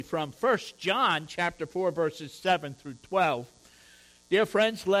From 1 John chapter 4, verses 7 through 12. Dear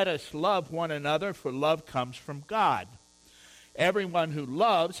friends, let us love one another, for love comes from God. Everyone who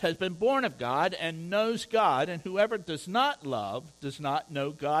loves has been born of God and knows God, and whoever does not love does not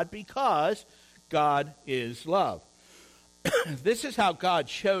know God, because God is love. This is how God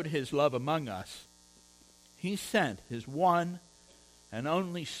showed his love among us. He sent his one and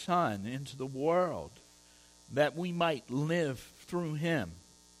only Son into the world that we might live through him.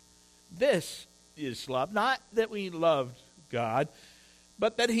 This is love, not that we loved God,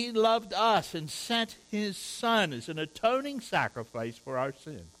 but that he loved us and sent his Son as an atoning sacrifice for our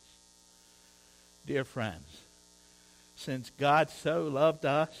sins. Dear friends, since God so loved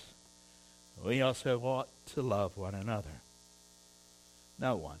us, we also ought to love one another.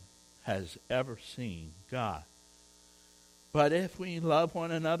 No one has ever seen God. But if we love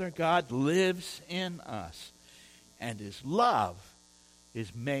one another, God lives in us, and his love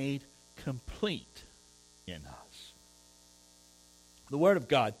is made complete in us. The Word of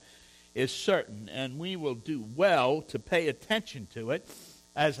God is certain, and we will do well to pay attention to it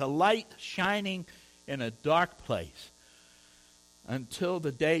as a light shining in a dark place until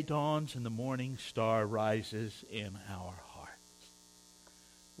the day dawns and the morning star rises in our hearts.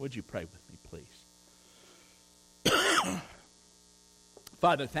 Would you pray with me, please?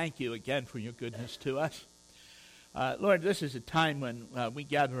 Father, thank you again for your goodness to us. Lord, this is a time when we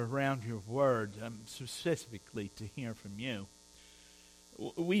gather around your word, specifically to hear from you.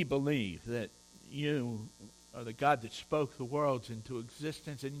 We believe that you are the God that spoke the worlds into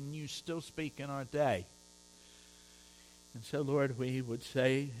existence, and you still speak in our day. And so, Lord, we would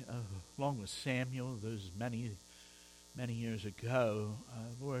say, along with Samuel, those many, many years ago,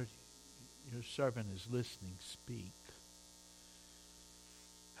 Lord, your servant is listening. Speak.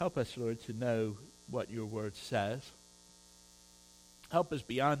 Help us, Lord, to know what your word says. Help us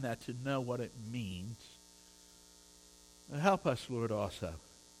beyond that to know what it means. Help us, Lord, also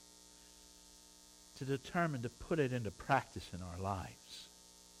to determine to put it into practice in our lives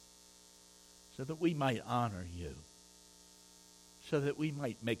so that we might honor you, so that we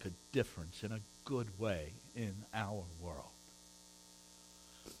might make a difference in a good way in our world.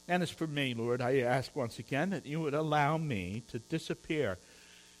 And as for me, Lord, I ask once again that you would allow me to disappear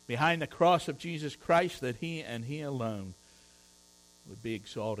behind the cross of Jesus Christ, that he and he alone would be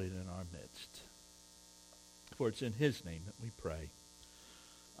exalted in our midst. For it's in his name that we pray.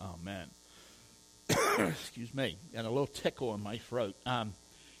 Amen. Excuse me. Got a little tickle in my throat.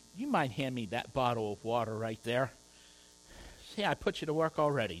 You might hand me that bottle of water right there? See, I put you to work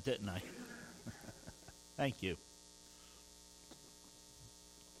already, didn't I? Thank you.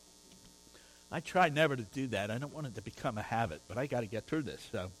 I try never to do that. I don't want it to become a habit, but I got to get through this.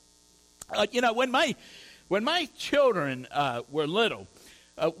 So, when my children were little,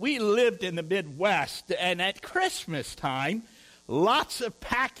 we lived in the Midwest, and at Christmas time, lots of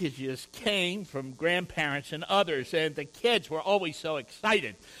packages came from grandparents and others, and the kids were always so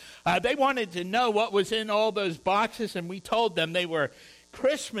excited. They wanted to know what was in all those boxes, and we told them they were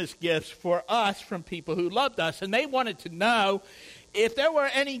Christmas gifts for us from people who loved us, and they wanted to know if there were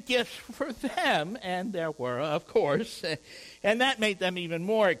any gifts for them, and there were, of course, and that made them even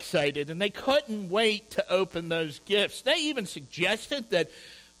more excited, and they couldn't wait to open those gifts. They even suggested that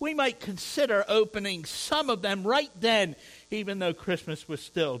we might consider opening some of them right then, even though Christmas was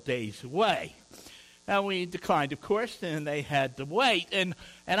still days away. Now, we declined, of course, and they had to wait, and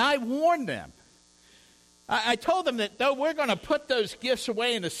I warned them. I told them that though we're going to put those gifts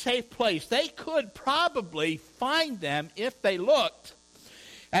away in a safe place, they could probably find them if they looked.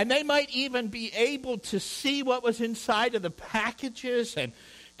 And they might even be able to see what was inside of the packages and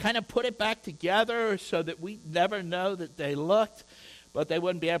kind of put it back together so that we'd never know that they looked. But they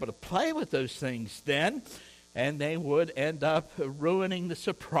wouldn't be able to play with those things then, and they would end up ruining the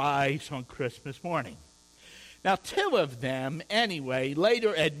surprise on Christmas morning. Now, 2 of them, anyway,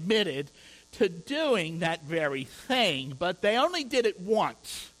 later admitted to doing that very thing, but they only did it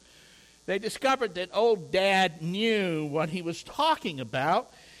once. They discovered that old Dad knew what he was talking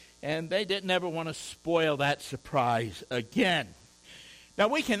about, and they didn't ever want to spoil that surprise again. Now,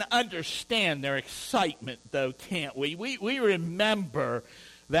 we can understand their excitement, though, can't we? We remember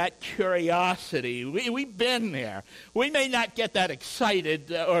that curiosity. We've been there. We may not get that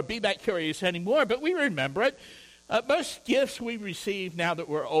excited or be that curious anymore, but we remember it. Most gifts we receive now that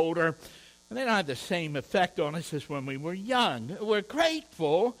we're older, they don't have the same effect on us as when we were young. We're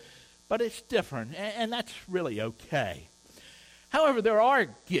grateful, but it's different, and that's really okay. However, there are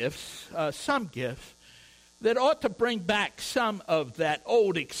gifts, some gifts, that ought to bring back some of that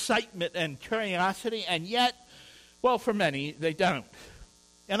old excitement and curiosity, and yet, well, for many, they don't.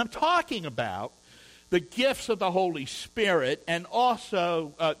 And I'm talking about the gifts of the Holy Spirit, and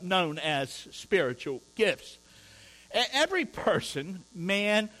also known as spiritual gifts. Every person,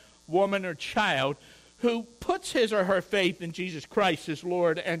 man, woman, or child, who puts his or her faith in Jesus Christ as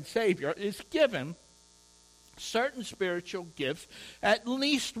Lord and Savior is given certain spiritual gifts, at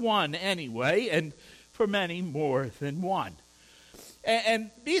least one anyway, and for many more than one. And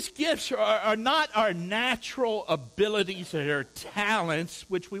these gifts are not our natural abilities or talents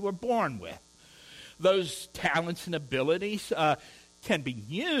which we were born with. Those talents and abilities can be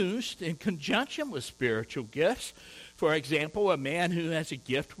used in conjunction with spiritual gifts. For example, a man who has a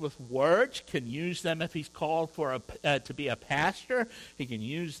gift with words can use them if he's called to be a pastor. He can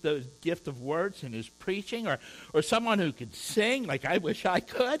use those gift of words in his preaching. Or someone who can sing, like I wish I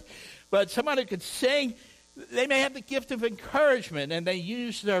could. But someone who can sing, they may have the gift of encouragement, and they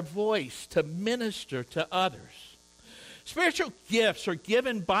use their voice to minister to others. Spiritual gifts are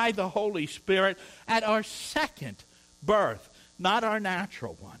given by the Holy Spirit at our second birth, not our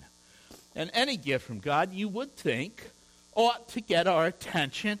natural one. And any gift from God, you would think, ought to get our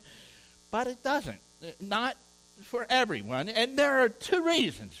attention, but it doesn't. Not for everyone. And there are two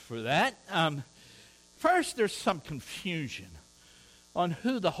reasons for that. First, there's some confusion on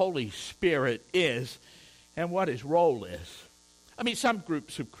who the Holy Spirit is and what his role is. I mean, some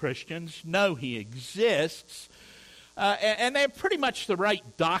groups of Christians know he exists, and they have pretty much the right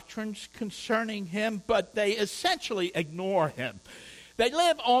doctrines concerning him, but they essentially ignore him. They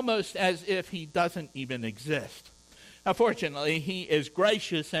live almost as if he doesn't even exist. Now, fortunately, he is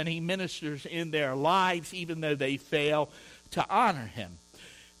gracious and he ministers in their lives even though they fail to honor him.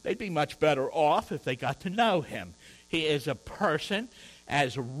 They'd be much better off if they got to know him. He is a person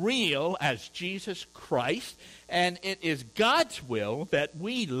as real as Jesus Christ, and it is God's will that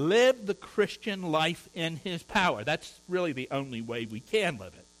we live the Christian life in his power. That's really the only way we can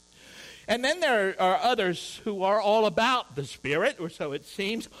live it. And then there are others who are all about the Spirit, or so it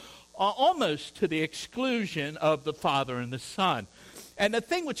seems, almost to the exclusion of the Father and the Son. And the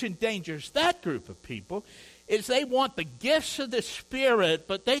thing which endangers that group of people is they want the gifts of the Spirit,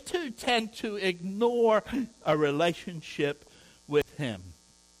 but they too tend to ignore a relationship with him.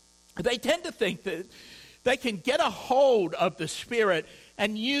 They tend to think that they can get a hold of the Spirit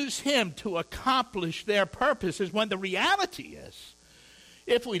and use him to accomplish their purposes, when the reality is,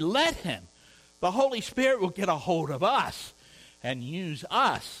 if we let him, the Holy Spirit will get a hold of us and use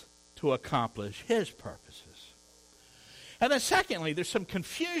us to accomplish his purposes. And then secondly, there's some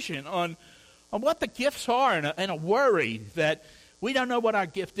confusion on what the gifts are, and a worry that we don't know what our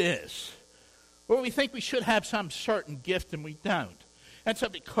gift is. Or we think we should have some certain gift and we don't. And so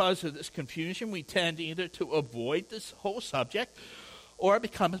because of this confusion, we tend either to avoid this whole subject or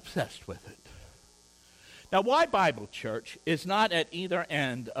become obsessed with it. Now, why Bible Church is not at either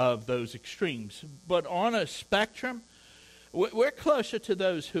end of those extremes, but on a spectrum. We're closer to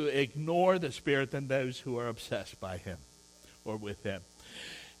those who ignore the Spirit than those who are obsessed by him or with him.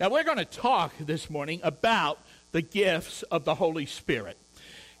 Now, we're going to talk this morning about the gifts of the Holy Spirit.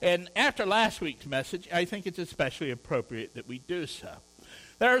 And after last week's message, I think it's especially appropriate that we do so.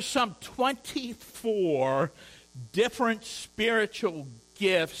 There are some 24 different spiritual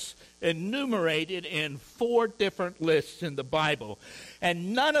gifts enumerated in 4 different lists in the Bible.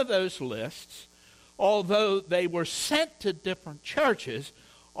 And none of those lists, although they were sent to different churches,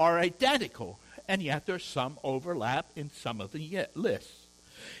 are identical. And yet there's some overlap in some of the lists.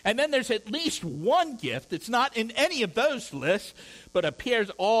 And then there's at least one gift that's not in any of those lists, but appears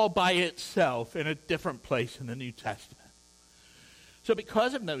all by itself in a different place in the New Testament. So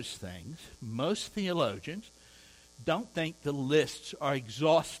because of those things, most theologians don't think the lists are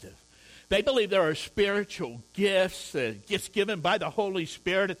exhaustive. They believe there are spiritual gifts, gifts given by the Holy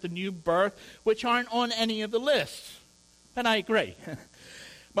Spirit at the new birth, which aren't on any of the lists. And I agree.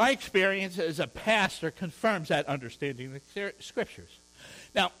 My experience as a pastor confirms that understanding of the Scriptures.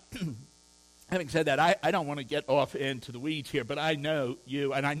 Now, having said that, I don't want to get off into the weeds here, but I know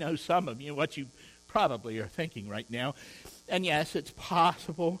you, and I know some of you, what you probably are thinking right now. And yes, it's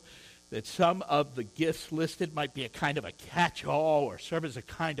possible that some of the gifts listed might be a kind of a catch-all or serve as a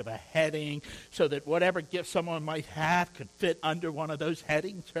kind of a heading so that whatever gift someone might have could fit under one of those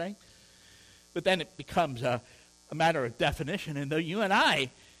headings, right? But then it becomes a matter of definition. And though you and I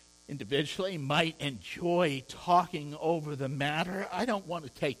individually might enjoy talking over the matter, I don't want to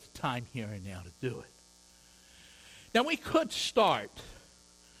take the time here and now to do it. Now, we could start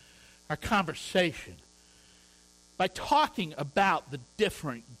our conversation by talking about the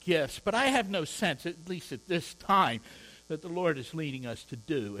different gifts, but I have no sense, at least at this time, that the Lord is leading us to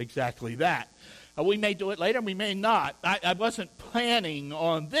do exactly that. We may do it later, we may not. I wasn't planning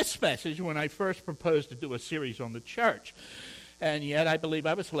on this message when I first proposed to do a series on the church. And yet I believe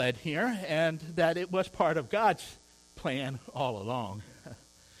I was led here and that it was part of God's plan all along.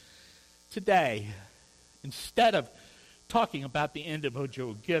 Today, instead of talking about the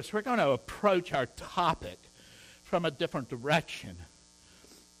individual gifts, we're going to approach our topic from a different direction.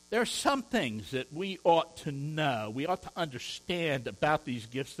 There are some things that we ought to know, we ought to understand about these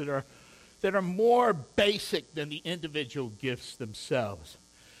gifts that are more basic than the individual gifts themselves.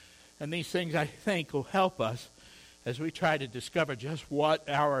 And these things, I think, will help us as we try to discover just what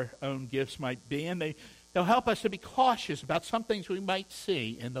our own gifts might be, and they'll help us to be cautious about some things we might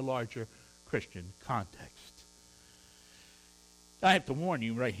see in the larger Christian context. I have to warn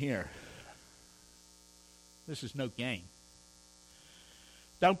you right here, this is no game.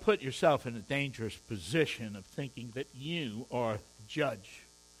 Don't put yourself in a dangerous position of thinking that you are the judge.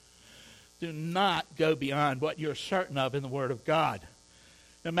 Do not go beyond what you're certain of in the Word of God.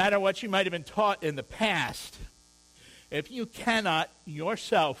 No matter what you might have been taught in the past, if you cannot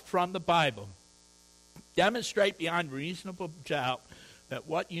yourself from the Bible demonstrate beyond reasonable doubt that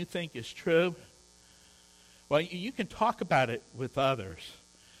what you think is true, well, you can talk about it with others,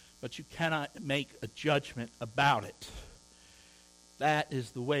 but you cannot make a judgment about it. That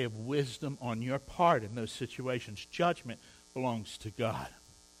is the way of wisdom on your part in those situations. Judgment belongs to God.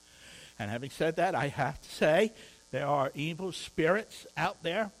 And having said that, I have to say, there are evil spirits out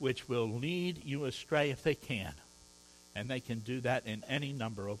there which will lead you astray if they can. And they can do that in any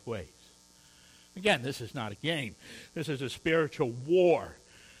number of ways. Again, this is not a game. This is a spiritual war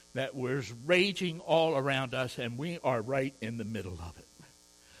that was raging all around us, and we are right in the middle of it.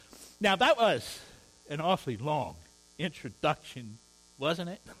 Now, that was an awfully long introduction, wasn't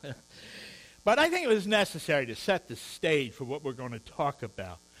it? But I think it was necessary to set the stage for what we're going to talk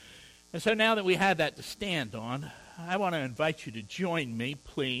about. And so now that we have that to stand on, I want to invite you to join me,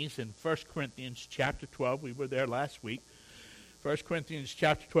 please, in 1 Corinthians chapter 12. We were there last week. 1 Corinthians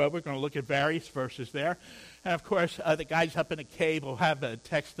chapter 12, we're going to look at various verses there. And, of course, the guys up in the cave will have a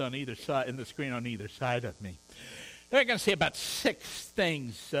text on either side, in the screen on either side of me. They're going to say about 6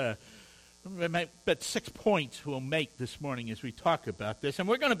 things, but 6 points we'll make this morning as we talk about this. And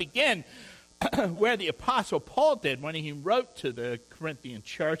we're going to begin where the Apostle Paul did when he wrote to the Corinthian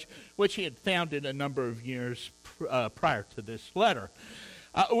church, which he had founded a number of years prior to this letter.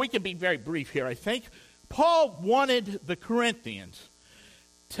 We can be very brief here, I think. Paul wanted the Corinthians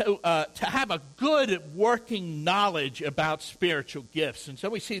to have a good working knowledge about spiritual gifts. And so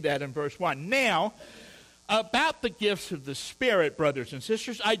we see that in verse 1. Now, about the gifts of the Spirit, brothers and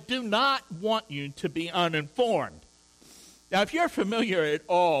sisters, I do not want you to be uninformed. Now, if you're familiar at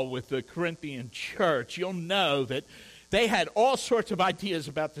all with the Corinthian church, you'll know that they had all sorts of ideas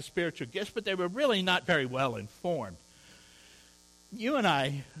about the spiritual gifts, but they were really not very well informed. You and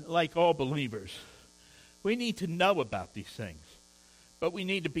I, like all believers, we need to know about these things, but we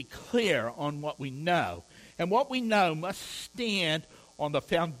need to be clear on what we know. And what we know must stand on the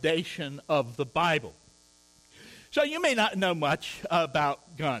foundation of the Bible. So you may not know much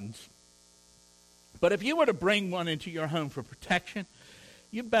about guns, but if you were to bring one into your home for protection,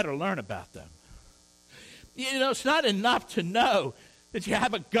 you better learn about them. You know, it's not enough to know that you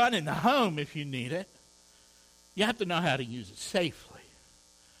have a gun in the home if you need it. You have to know how to use it safely.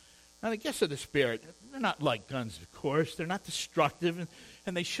 Now, the gifts of the Spirit, they're not like guns, of course. They're not destructive,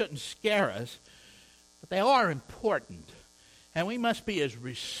 and they shouldn't scare us. But they are important. And we must be as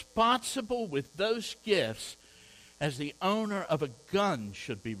responsible with those gifts as the owner of a gun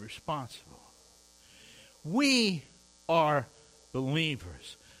should be responsible. We are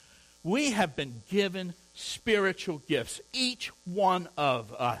believers. We have been given spiritual gifts, each one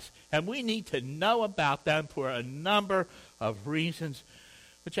of us. And we need to know about them for a number of reasons,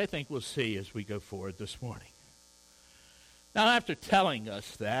 which I think we'll see as we go forward this morning. Now, after telling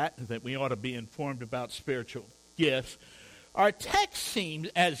us that we ought to be informed about spiritual gifts, our text seems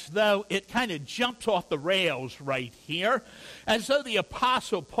as though it kind of jumps off the rails right here, as though the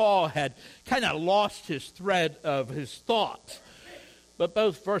Apostle Paul had kind of lost his thread of his thoughts. But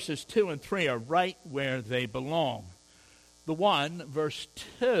both verses 2 and 3 are right where they belong. The one, verse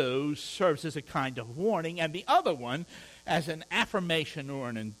 2, serves as a kind of warning, and the other one as an affirmation or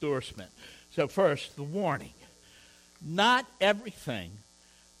an endorsement. So first, the warning. Not everything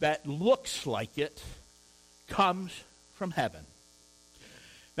that looks like it comes from heaven.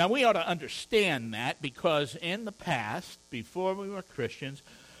 Now, we ought to understand that because in the past, before we were Christians,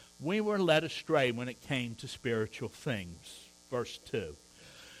 we were led astray when it came to spiritual things. Verse 2.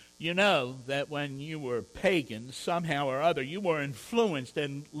 You know that when you were pagan, somehow or other, you were influenced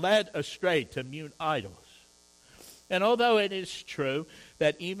and led astray to mute idols. And although it is true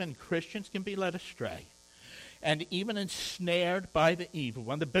that even Christians can be led astray and even ensnared by the evil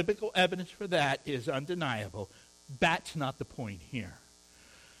one, the biblical evidence for that is undeniable. That's not the point here.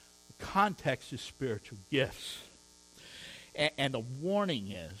 The context is spiritual gifts. And the warning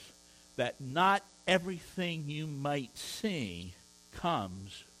is that not everything you might see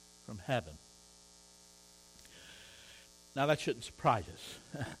comes from heaven. Now that shouldn't surprise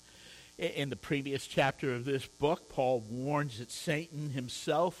us. In the previous chapter of this book, Paul warns that Satan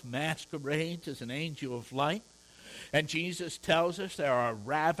himself masquerades as an angel of light. And Jesus tells us there are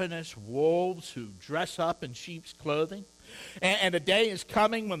ravenous wolves who dress up in sheep's clothing. And a day is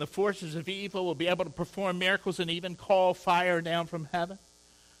coming when the forces of evil will be able to perform miracles and even call fire down from heaven.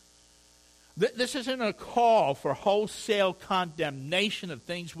 This isn't a call for wholesale condemnation of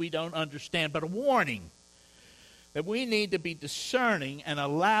things we don't understand, but a warning that we need to be discerning and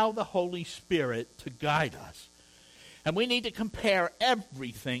allow the Holy Spirit to guide us. And we need to compare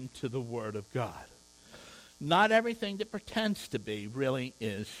everything to the Word of God. Not everything that pretends to be really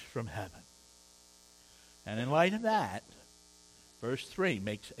is from heaven. And in light of that, verse 3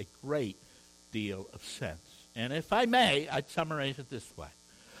 makes a great deal of sense. And if I may, I'd summarize it this way.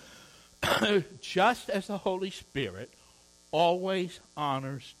 Just as the Holy Spirit always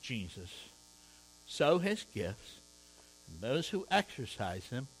honors Jesus, so his gifts, and those who exercise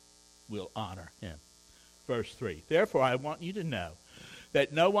them, will honor him. Verse 3, therefore I want you to know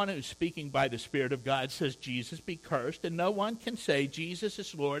that no one who's speaking by the Spirit of God says Jesus be cursed, and no one can say Jesus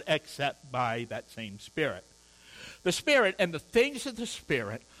is Lord except by that same Spirit. The Spirit and the things of the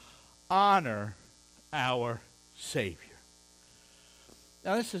Spirit honor our Savior.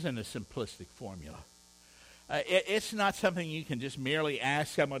 Now, this isn't a simplistic formula. It's not something you can just merely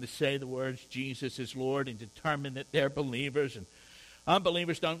ask someone to say the words Jesus is Lord and determine that they're believers. And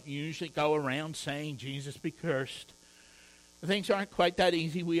unbelievers don't usually go around saying Jesus be cursed. Things aren't quite that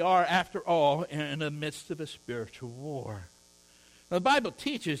easy. We are, after all, in the midst of a spiritual war. Now, the Bible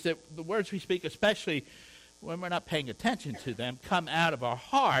teaches that the words we speak, especially when we're not paying attention to them, come out of our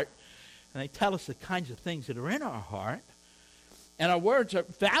heart, and they tell us the kinds of things that are in our heart. And our words are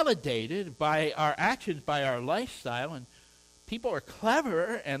validated by our actions, by our lifestyle, and people are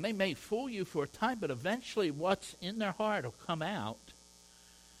clever, and they may fool you for a time, but eventually what's in their heart will come out.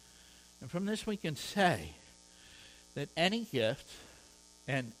 And from this we can say that any gift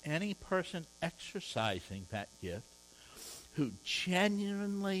and any person exercising that gift who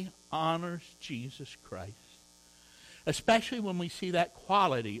genuinely honors Jesus Christ, especially when we see that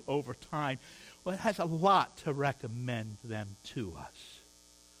quality over time, well, it has a lot to recommend them to us.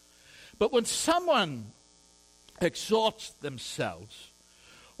 But when someone exalts themselves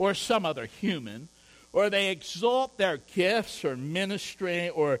or some other human, or they exalt their gifts or ministry,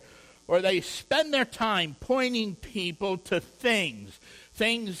 or they spend their time pointing people to things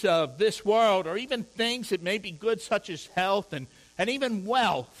of this world, or even things that may be good, such as health and even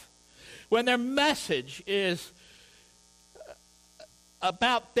wealth, when their message is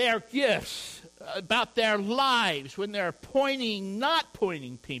about their gifts, about their lives, when they're not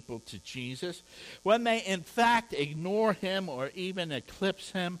pointing people to Jesus, when they in fact ignore him or even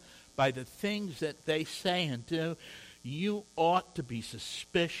eclipse him by the things that they say and do, you ought to be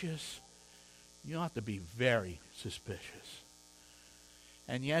suspicious. You ought to be very suspicious.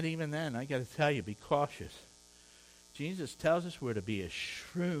 And yet even then, I got to tell you, be cautious. Jesus tells us we're to be as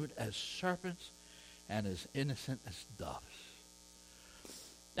shrewd as serpents and as innocent as doves.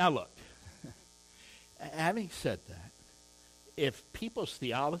 Now look, having said that, if people's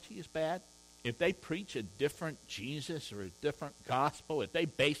theology is bad, if they preach a different Jesus or a different gospel, if they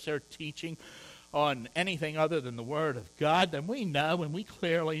base their teaching on anything other than the Word of God, then we know, and we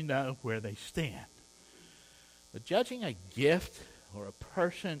clearly know where they stand. But judging a gift or a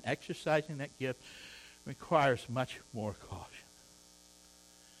person exercising that gift requires much more caution.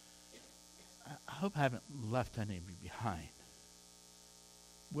 I hope I haven't left any of you behind.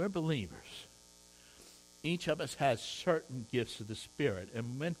 We're believers. Each of us has certain gifts of the Spirit.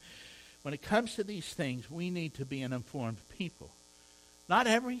 And when it comes to these things, we need to be an informed people. Not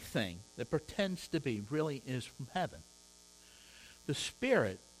everything that pretends to be really is from heaven. The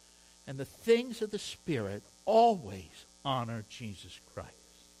Spirit and the things of the Spirit always honor Jesus Christ.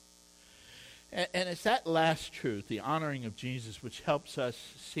 And it's that last truth, the honoring of Jesus, which helps us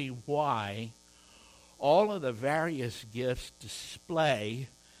see why all of the various gifts display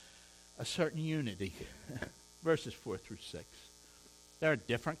a certain unity. Verses 4 through 6. There are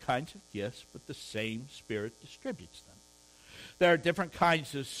different kinds of gifts, but the same Spirit distributes them. There are different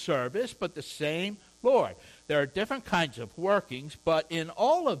kinds of service, but the same Lord. There are different kinds of workings, but in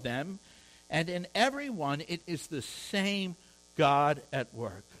all of them and in every one, it is the same God at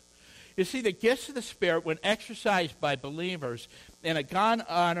work. You see, the gifts of the Spirit, when exercised by believers in a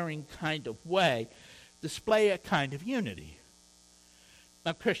God-honoring kind of way, display a kind of unity.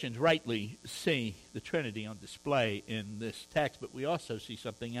 Now, Christians rightly see the Trinity on display in this text, but we also see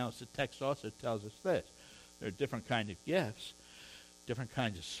something else. The text also tells us this. There are different kinds of gifts, different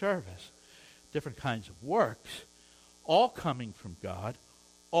kinds of service, different kinds of works, all coming from God,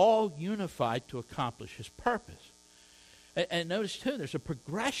 all unified to accomplish his purpose. And notice, too, there's a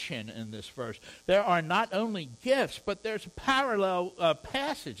progression in this verse. There are not only gifts, but there's parallel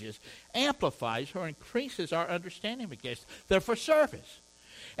passages, amplifies or increases our understanding of gifts. They're for service.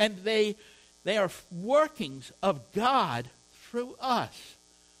 And they are workings of God through us.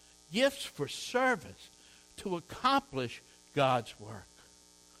 Gifts for service to accomplish God's work.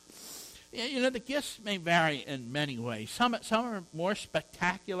 You know, the gifts may vary in many ways. Some are more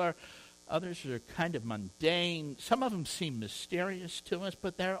spectacular. Others are kind of mundane. Some of them seem mysterious to us,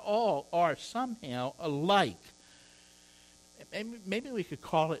 but they all are somehow alike. Maybe we could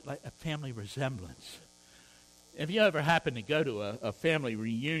call it like a family resemblance. If you ever happen to go to a family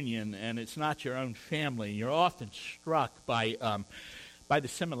reunion and it's not your own family, you're often struck by the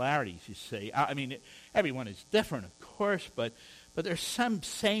similarities you see. I mean, everyone is different, of course, but there's some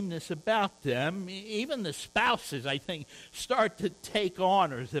sameness about them. Even the spouses, I think, start to take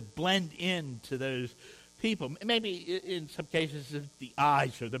on or to blend into those people. Maybe in some cases it's the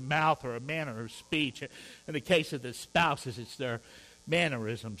eyes or the mouth or a manner of speech. In the case of the spouses, it's their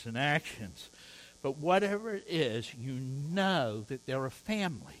mannerisms and actions. But whatever it is, you know that they're a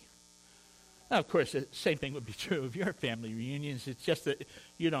family. Now, of course, the same thing would be true of your family reunions. It's just that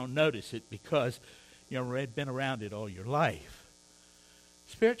you don't notice it because you've been around it all your life.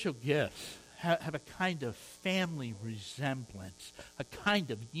 Spiritual gifts have a kind of family resemblance, a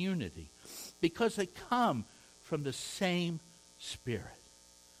kind of unity, because they come from the same Spirit.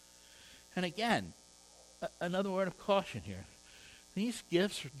 And again, another word of caution here. These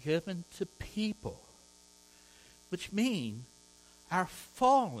gifts are given to people, which mean our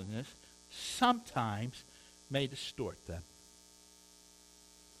fallenness sometimes may distort them.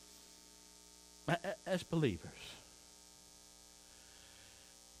 As believers,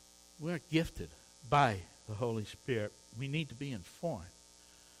 we're gifted by the Holy Spirit. We need to be informed.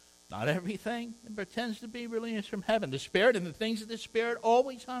 Not everything that pretends to be really is from heaven. The Spirit and the things of the Spirit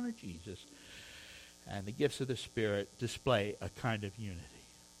always honor Jesus. And the gifts of the Spirit display a kind of unity.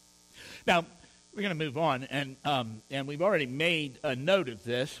 Now, we're going to move on, and we've already made a note of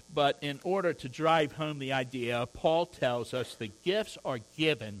this, but in order to drive home the idea, Paul tells us the gifts are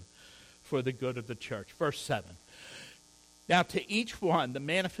given for the good of the church. Verse 7. Now, to each one, the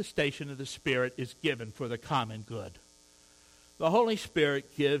manifestation of the Spirit is given for the common good. The Holy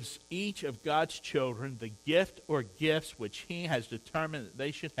Spirit gives each of God's children the gift or gifts which he has determined that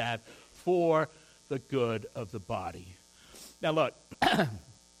they should have for the good of the body. Now, look,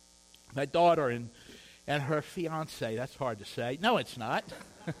 my daughter and her fiancé, that's hard to say. No, it's not.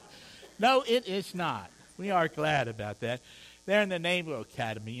 No, it is not. We are glad about that. They're in the Naval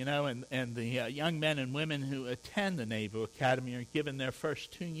Academy, and the young men and women who attend the Naval Academy are given their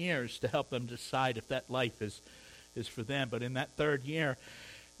first 2 years to help them decide if that life is for them. But in that third year,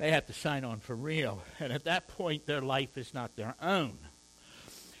 they have to sign on for real. And at that point, their life is not their own.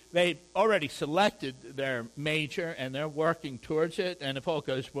 They've already selected their major, and they're working towards it. And if all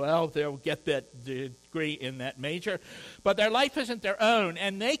goes well, they'll get that degree in that major. But their life isn't their own,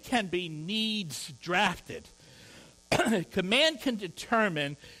 and they can be needs drafted. Command can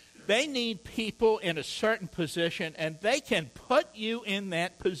determine they need people in a certain position, and they can put you in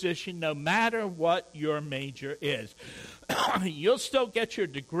that position no matter what your major is. You'll still get your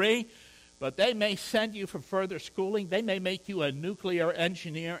degree, but they may send you for further schooling. They may make you a nuclear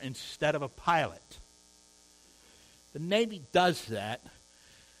engineer instead of a pilot. The Navy does that,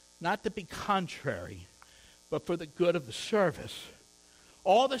 not to be contrary, but for the good of the service.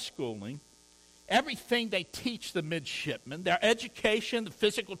 All the schooling, everything they teach the midshipmen, their education, the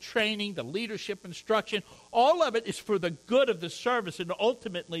physical training, the leadership instruction, all of it is for the good of the service and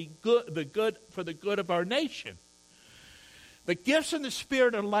ultimately for the good of our nation. The gifts in the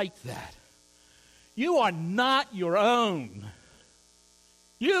Spirit are like that. You are not your own.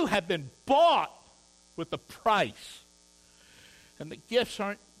 You have been bought with a price. And the gifts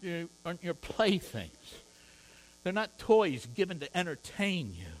aren't your playthings. They're not toys given to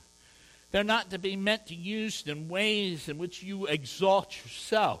entertain you. They're not to be meant to use in ways in which you exalt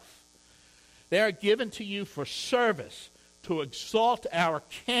yourself. They are given to you for service, to exalt our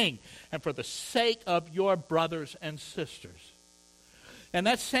King and for the sake of your brothers and sisters. And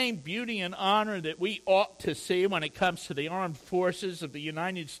that same beauty and honor that we ought to see when it comes to the armed forces of the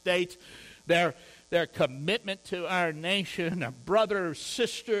United States, their commitment to our nation, our brother,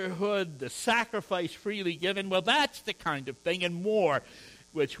 sisterhood, the sacrifice freely given, well, that's the kind of thing and more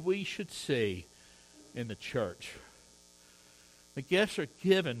which we should see in the church. The gifts are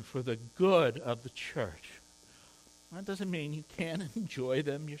given for the good of the church. That doesn't mean you can't enjoy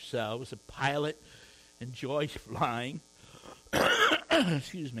them yourselves. A pilot enjoys flying.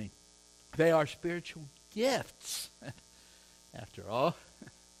 Excuse me. They are spiritual gifts, after all,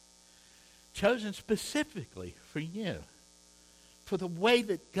 chosen specifically for you, for the way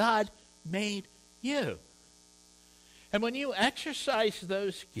that God made you. And when you exercise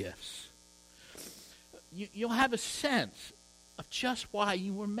those gifts, you'll have a sense of just why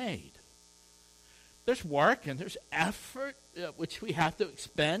you were made. There's work and there's effort which we have to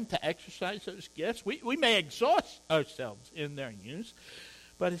expend to exercise those gifts. We may exhaust ourselves in their use,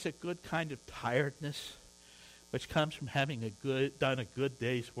 but it's a good kind of tiredness which comes from having done a good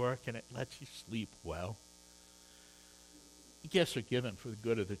day's work, and it lets you sleep well. The gifts are given for the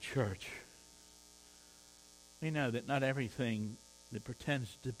good of the church. We know that not everything that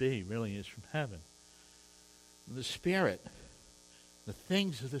pretends to be really is from heaven. The Spirit, the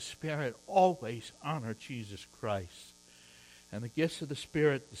things of the Spirit always honor Jesus Christ. And the gifts of the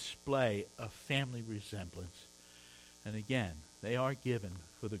Spirit display a family resemblance. And again, they are given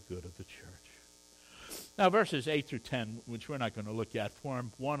for the good of the church. Now, verses 8 through 10, which we're not going to look at,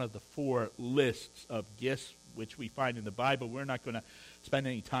 form one of the four lists of gifts which we find in the Bible. We're not going to spend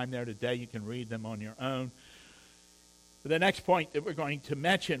any time there today. You can read them on your own. The next point that we're going to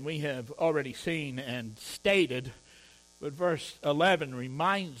mention, we have already seen and stated, but verse 11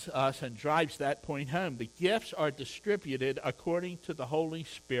 reminds us and drives that point home. The gifts are distributed according to the Holy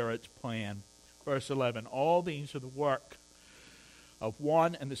Spirit's plan. Verse 11, all these are the work of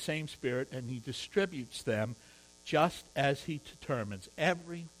one and the same Spirit, and he distributes them just as he determines.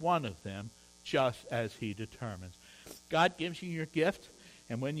 Every one of them just as he determines. God gives you your gift,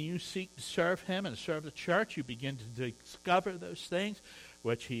 and when you seek to serve him and serve the church, you begin to discover those things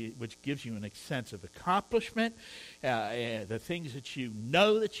which gives you a sense of accomplishment, the things that you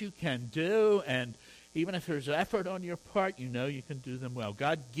know that you can do, and even if there's effort on your part, you know you can do them well.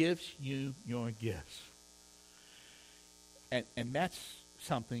 God gives you your gifts. And that's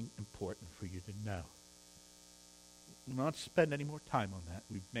something important for you to know. We'll not spend any more time on that.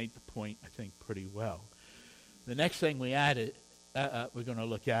 We've made the point, I think, pretty well. The next thing we're going to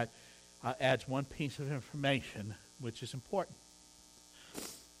look at adds one piece of information which is important.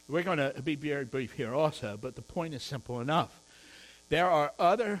 We're going to be very brief here also, but the point is simple enough. There are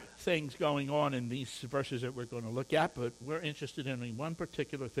other things going on in these verses that we're going to look at, but we're interested in only one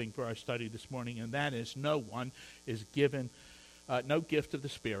particular thing for our study this morning, and that is no gift of the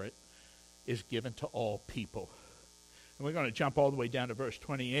Spirit is given to all people. And we're going to jump all the way down to verse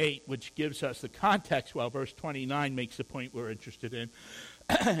 28, which gives us the context, while verse 29 makes the point we're interested in.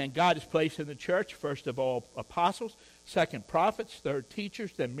 And God has placed in the church, first of all, apostles, second, prophets, third,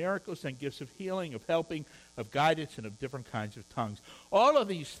 teachers, then miracles, then gifts of healing, of helping, of guidance, and of different kinds of tongues. All of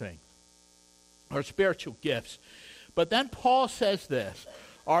these things are spiritual gifts. But then Paul says this,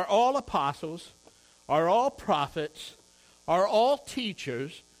 are all apostles, are all prophets, are all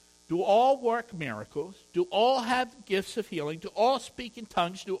teachers, do all work miracles, do all have gifts of healing, do all speak in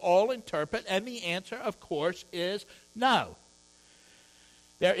tongues, do all interpret? And the answer, of course, is no.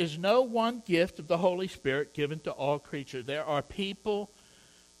 There is no one gift of the Holy Spirit given to all creatures. There are people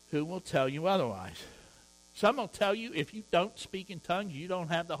who will tell you otherwise. Some will tell you if you don't speak in tongues, you don't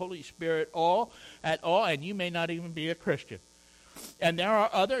have the Holy Spirit at all, and you may not even be a Christian. And there are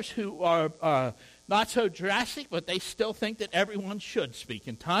others who are not so drastic, but they still think that everyone should speak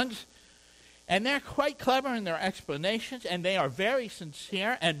in tongues. And they're quite clever in their explanations, and they are very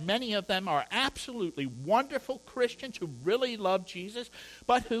sincere, and many of them are absolutely wonderful Christians who really love Jesus,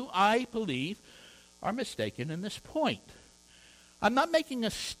 but who I believe are mistaken in this point. I'm not making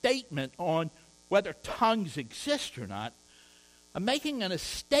a statement on whether tongues exist or not. I'm making a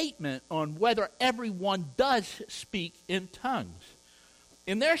statement on whether everyone does speak in tongues.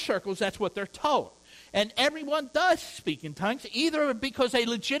 In their circles, that's what they're told. And everyone does speak in tongues, either because they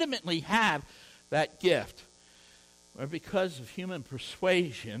legitimately have that gift, or because of human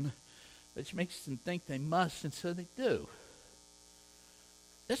persuasion, which makes them think they must, and so they do.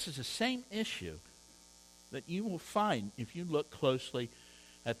 This is the same issue that you will find if you look closely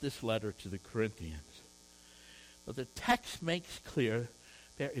at this letter to the Corinthians. But the text makes clear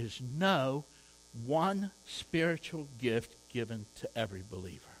there is no one spiritual gift given to every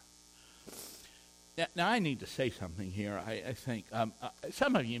believer. Now I need to say something here. I think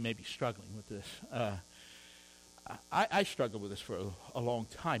some of you may be struggling with this. I struggled with this for a long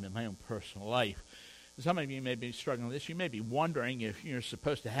time in my own personal life. Some of you may be struggling with this. You may be wondering if you're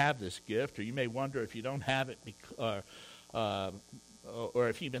supposed to have this gift, or you may wonder if you don't have it, or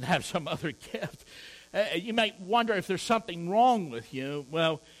if you even have some other gift. You might wonder if there's something wrong with you.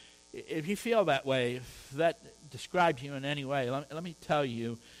 Well, if you feel that way, if that describes you in any way, let me tell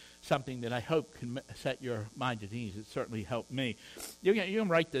you something that I hope can set your mind at ease. It certainly helped me. You can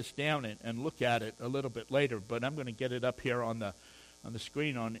write this down and look at it a little bit later, but I'm going to get it up here on the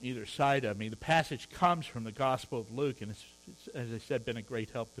screen on either side of me. The passage comes from the Gospel of Luke, and it's, as I said, been a great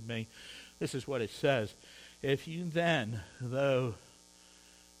help to me. This is what it says. If you then, though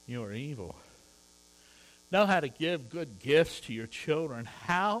you are evil, know how to give good gifts to your children,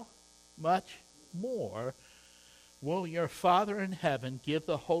 how much more will your Father in heaven give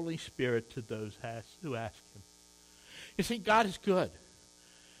the Holy Spirit to those who ask him? You see, God is good.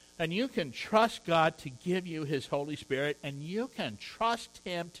 And you can trust God to give you his Holy Spirit, and you can trust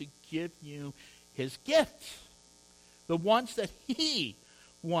him to give you his gifts, the ones that he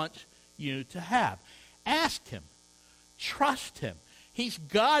wants you to have. Ask him. Trust him. He's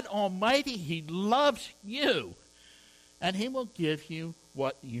God Almighty. He loves you, and he will give you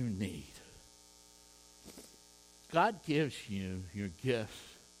what you need. God gives you your gifts.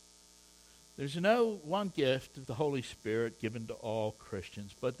 There's no one gift of the Holy Spirit given to all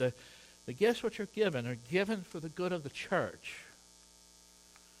Christians, but the gifts which are given for the good of the church.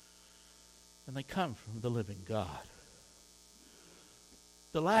 And they come from the living God.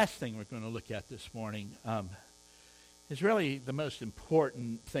 The last thing we're going to look at this morning is really the most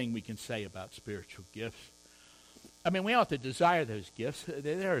important thing we can say about spiritual gifts. I mean, we ought to desire those gifts.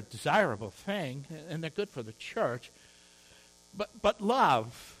 They're a desirable thing, and they're good for the church. But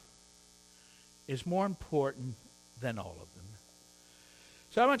love is more important than all of them.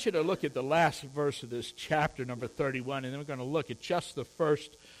 So I want you to look at the last verse of this chapter, number 31, and then we're going to look at just the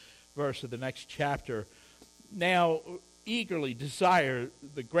first verse of the next chapter. Now, eagerly desire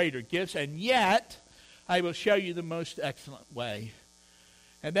the greater gifts, and yet I will show you the most excellent way.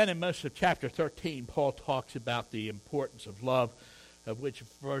 And then in most of chapter 13, Paul talks about the importance of love, of which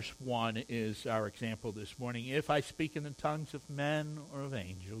verse 1 is our example this morning. If I speak in the tongues of men or of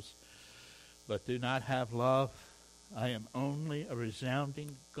angels, but do not have love, I am only a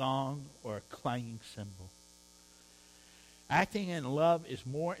resounding gong or a clanging cymbal. Acting in love is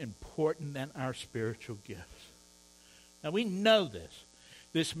more important than our spiritual gifts. Now we know this.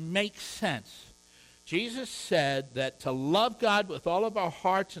 This makes sense. Jesus said that to love God with all of our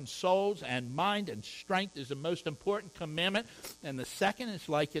hearts and souls and mind and strength is the most important commandment. And the second is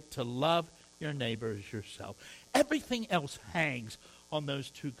like it, to love your neighbor as yourself. Everything else hangs on those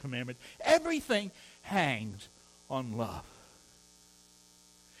two commandments. Everything hangs on love.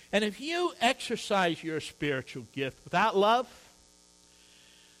 And if you exercise your spiritual gift without love,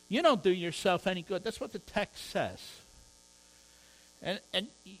 you don't do yourself any good. That's what the text says. And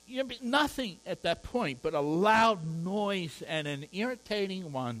you'll be nothing at that point but a loud noise and an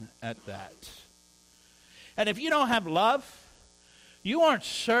irritating one at that. And if you don't have love, you aren't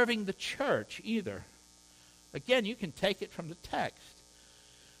serving the church either. Again, you can take it from the text.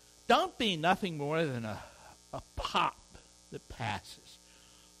 Don't be nothing more than a pop that passes,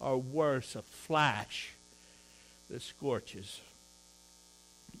 or worse, a flash that scorches.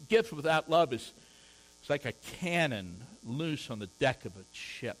 Gift without love is like a cannon loose on the deck of a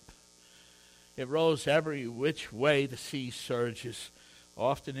ship. It rolls every which way the sea surges,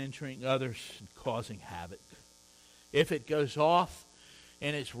 often injuring others and causing havoc. If it goes off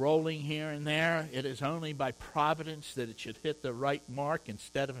and it's rolling here and there, it is only by providence that it should hit the right mark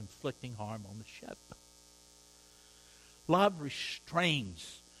instead of inflicting harm on the ship. Love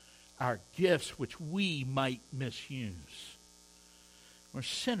restrains our gifts which we might misuse. We're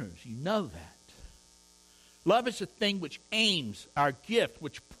sinners, you know that. Love is a thing which aims our gift,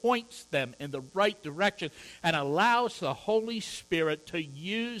 which points them in the right direction and allows the Holy Spirit to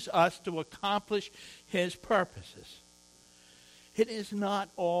use us to accomplish his purposes. It is not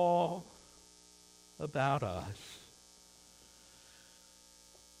all about us.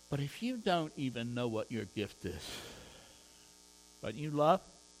 But if you don't even know what your gift is, but you love,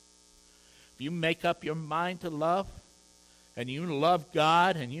 if you make up your mind to love, and you love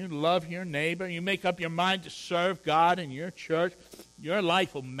God, and you love your neighbor, you make up your mind to serve God in your church, your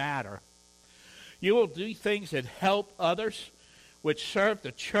life will matter. You will do things that help others, which serve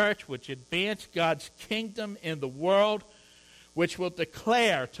the church, which advance God's kingdom in the world, which will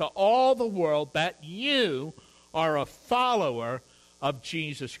declare to all the world that you are a follower of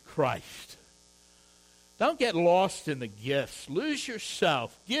Jesus Christ. Don't get lost in the gifts. Lose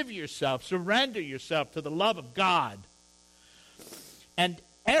yourself. Give yourself. Surrender yourself to the love of God. And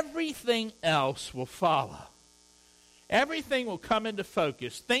everything else will follow. Everything will come into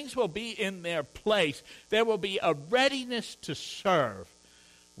focus. Things will be in their place. There will be a readiness to serve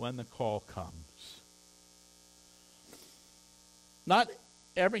when the call comes. Not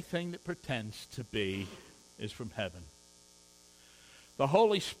everything that pretends to be is from heaven. The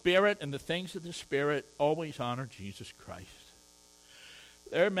Holy Spirit and the things of the Spirit always honor Jesus Christ.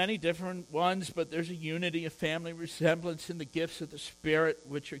 There are many different ones, but there's a unity, a family resemblance in the gifts of the Spirit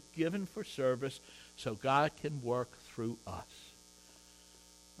which are given for service so God can work through us.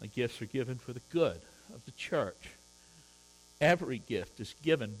 The gifts are given for the good of the church. Every gift is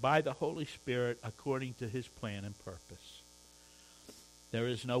given by the Holy Spirit according to his plan and purpose. There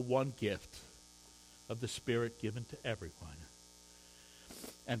is no one gift of the Spirit given to everyone.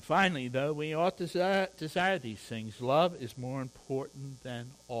 And finally, though, we ought to desire these things. Love is more important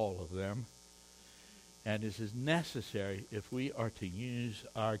than all of them, and this is necessary if we are to use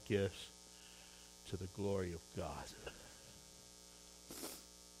our gifts to the glory of God.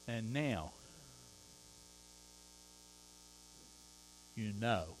 And now, you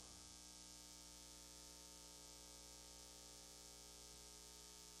know.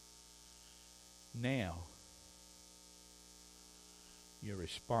 Now, you're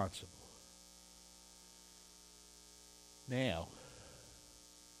responsible. Now,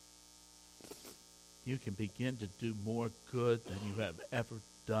 you can begin to do more good than you have ever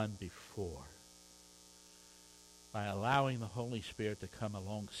done before by allowing the Holy Spirit to come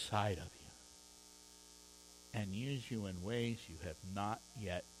alongside of you and use you in ways you have not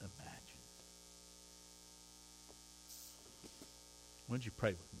yet imagined. Would you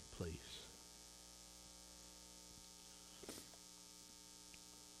pray with me, please?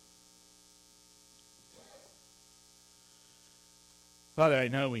 Father, I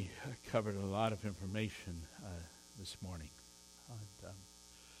know we covered a lot of information this morning,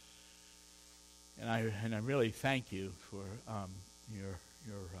 and I really thank you for your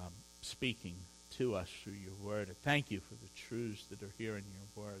speaking to us through your word. I thank you for the truths that are here in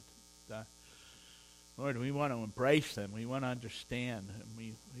your word. Lord, we want to embrace them. We want to understand, and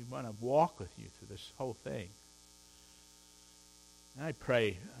we want to walk with you through this whole thing. And I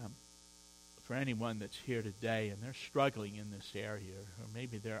pray for anyone that's here today and they're struggling in this area, or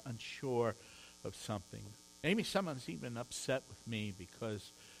maybe they're unsure of something. Maybe someone's even upset with me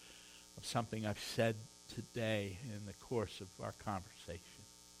because of something I've said today in the course of our conversation.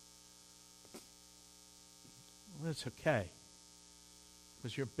 Well, it's okay,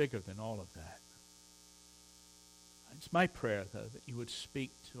 because you're bigger than all of that. It's my prayer, though, that you would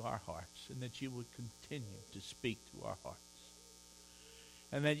speak to our hearts and that you would continue to speak to our hearts.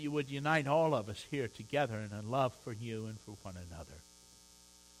 And that you would unite all of us here together in a love for you and for one another.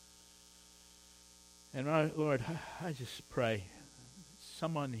 And Lord, I just pray,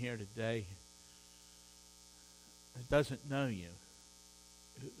 someone here today that doesn't know you,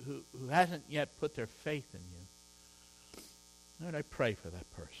 who hasn't yet put their faith in you, Lord, I pray for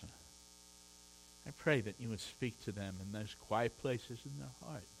that person. I pray that you would speak to them in those quiet places in their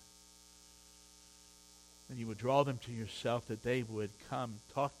heart. And you would draw them to yourself, that they would come,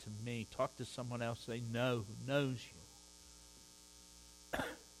 talk to me, talk to someone else they know who knows you.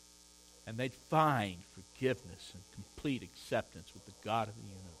 And they'd find forgiveness and complete acceptance with the God of the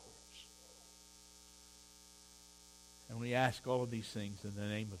universe. And we ask all of these things in the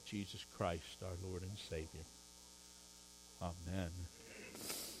name of Jesus Christ, our Lord and Savior. Amen.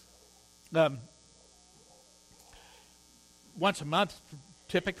 Once a month,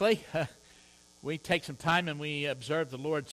 typically, we take some time and we observe the Lord's